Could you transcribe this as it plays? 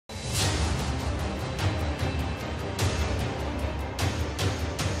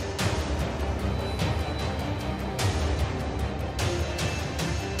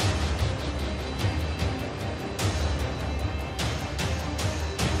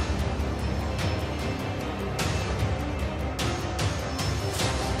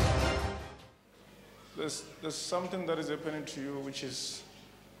there's something that is happening to you which is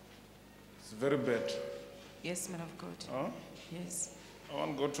it's very bad. Yes, man of God. Huh? Yes. I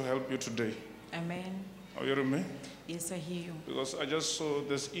want God to help you today. Amen. Are you hearing me? Yes, I hear you. Because I just saw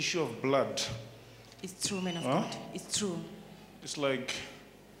this issue of blood. It's true, man of God. It's true. It's like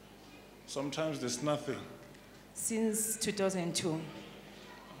sometimes there's nothing. Since 2002.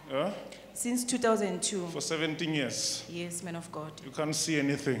 Yeah? Since 2002. For 17 years. Yes, man of God. You can't see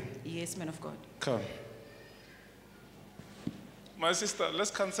anything. Yes, man of God. Come. My sister,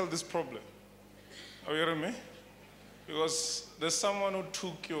 let's cancel this problem. Are you hearing me? Because there's someone who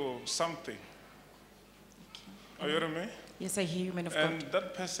took your something. Are you hearing me? Yes, I hear you, man of God. And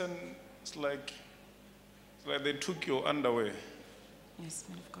that person, it's like they took your underwear. Yes,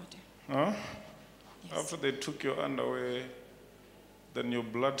 man of God. Huh? Yes. After they took your underwear, then your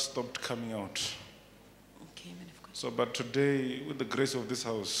blood stopped coming out. Okay, man of God. So, but today, with the grace of this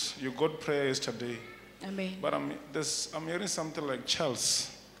house, you got prayer yesterday. Amen. But I'm hearing something like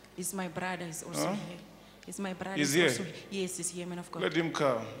Charles. It's my brother is also here. It's my brother. He's here? Also, yes, he's here, man of God. Let him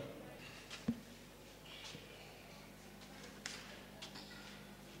come.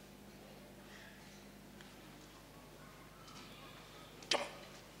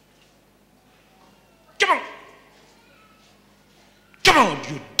 Come on! Come on,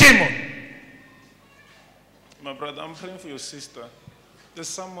 you demon! My brother, I'm praying for your sister. There's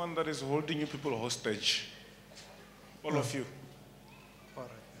someone that is holding you people hostage. All of you. All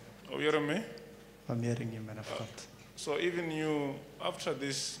right. Oh, you hearing me? I'm hearing you, man of God. So even you, after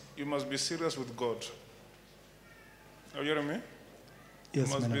this, you must be serious with God. Are you hearing me? Yes,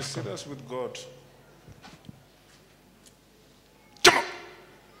 you must man be of God. serious with God. Come on!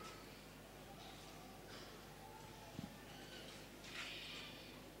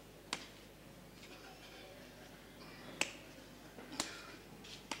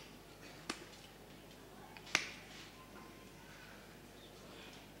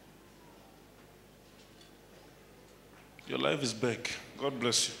 Your life is back. God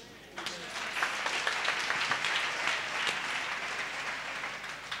bless you.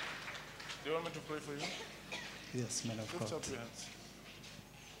 Do you want me to pray for you? Yes, man of Lift God. up your hands.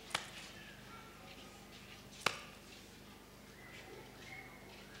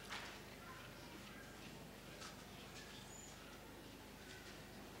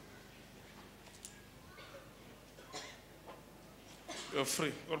 You're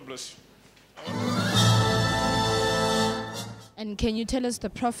free. God bless you. And can you tell us the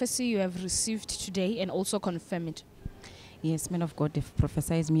prophecy you have received today and also confirm it? Yes, man of God, they've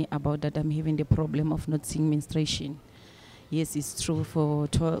prophesied me about that I'm having the problem of not seeing menstruation. Yes, it's true. For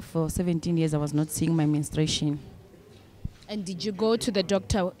 17 years, I was not seeing my menstruation. And did you go to the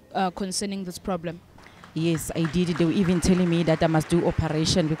doctor concerning this problem? Yes, I did. They were even telling me that I must do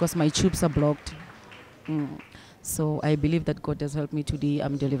operation because my tubes are blocked. So I believe that God has helped me today.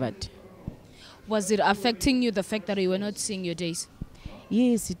 I'm delivered. Was it affecting you, the fact that you were not seeing your days?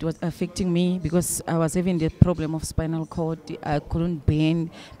 Yes, it was affecting me because I was having the problem of spinal cord. I couldn't bend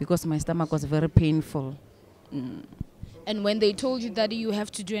because my stomach was very painful. And when they told you that you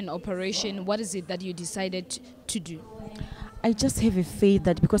have to do an operation, what is it that you decided to do? I just have a faith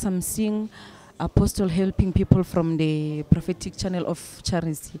that because I'm seeing Apostle helping people from the prophetic channel of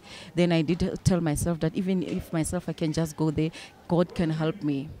charity, then I did tell myself that even if myself I can just go there, God can help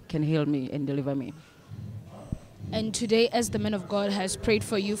me, can heal me and deliver me. And today, as the man of God has prayed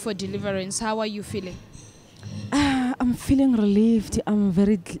for you for deliverance, how are you feeling? I'm feeling relieved. I'm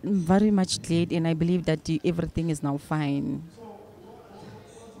very much glad, and I believe that everything is now fine.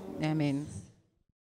 Amen.